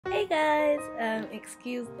Hey guys,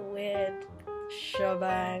 excuse the weird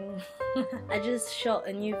shebang. I just shot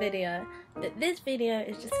a new video, but this video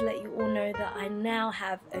is just to let you all know that I now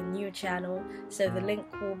have a new channel, so the link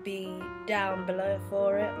will be down below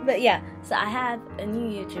for it. But yeah, so I have a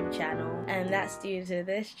new YouTube channel, and that's due to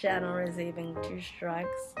this channel receiving 2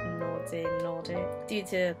 strikes, naughty, due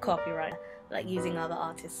to copyright, like using other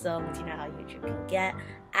artists' songs, you know how YouTube can get,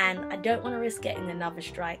 and I don't want to risk getting another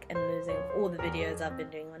strike and losing all the videos I've been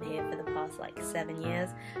doing on here for the past like 7 years.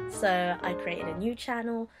 So I created a new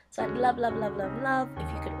channel, so I'd love if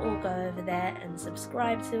you could all go over there and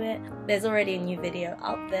subscribe to it. There's already a new video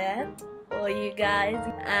up there for you guys,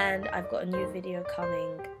 and I've got a new video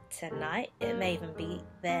coming tonight. It may even be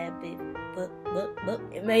there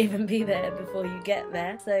before you get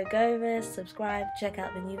there, so go over, subscribe, check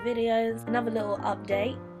out the new videos. Another little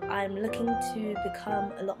update, I'm looking to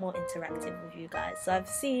become a lot more interactive with you guys. So I've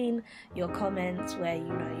seen your comments where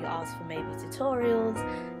you ask for maybe tutorials,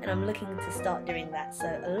 and I'm looking to start doing that.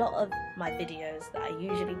 So a lot of my videos that I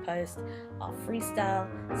usually post are freestyle,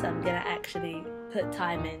 so I'm gonna actually put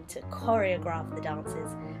time in to choreograph the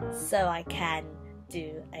dances so I can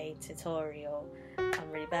do a tutorial.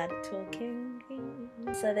 I'm really bad at talking,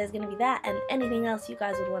 so there's gonna be that, and anything else you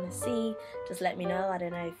guys would want to see, just let me know. I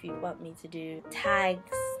don't know if you want me to do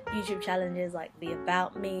tags, YouTube challenges like the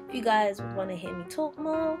about me, if you guys would want to hear me talk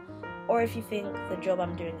more, or if you think the job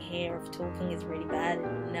I'm doing here of talking is really bad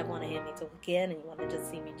and you never want to hear me talk again and you want to just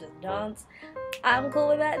see me just dance, I'm cool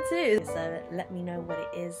with that too. So let me know what it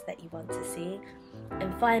is that you want to see.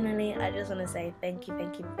 And finally, I just want to say thank you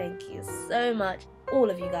so much, all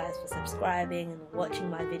of you guys, for subscribing and watching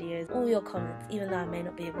my videos, all your comments. Even though I may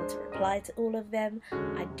not be able to reply to all of them,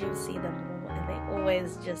 I do see them all, and they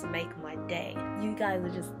always just make my day. You guys are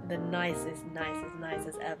just the nicest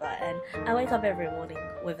ever, and I wake up every morning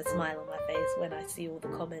with a smile on my face when I see all the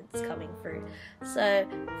comments coming through. So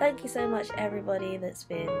thank you so much, everybody that's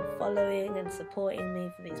been following and supporting me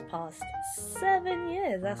for these past 7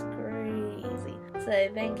 years. That's crazy. So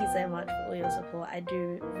thank you so much for all your support. I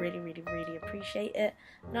do really appreciate it,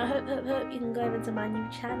 and I hope you can go over to my new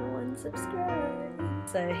channel and subscribe.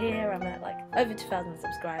 So here I'm at like over 2,000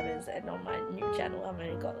 subscribers, and on my new channel I've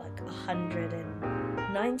only got like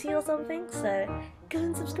 190 or something, so go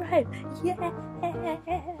and subscribe. Yeah.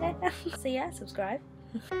 So yeah, subscribe.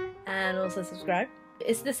 And also subscribe.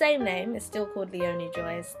 It's the same name, it's still called Leonie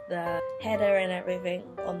Joyce. The header and everything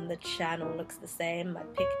on the channel looks the same, my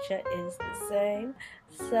picture is the same.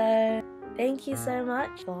 So thank you so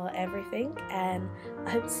much for everything, and I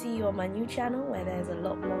hope to see you on my new channel where there's a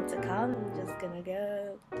lot more to come. I'm just gonna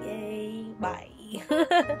go, yay, bye.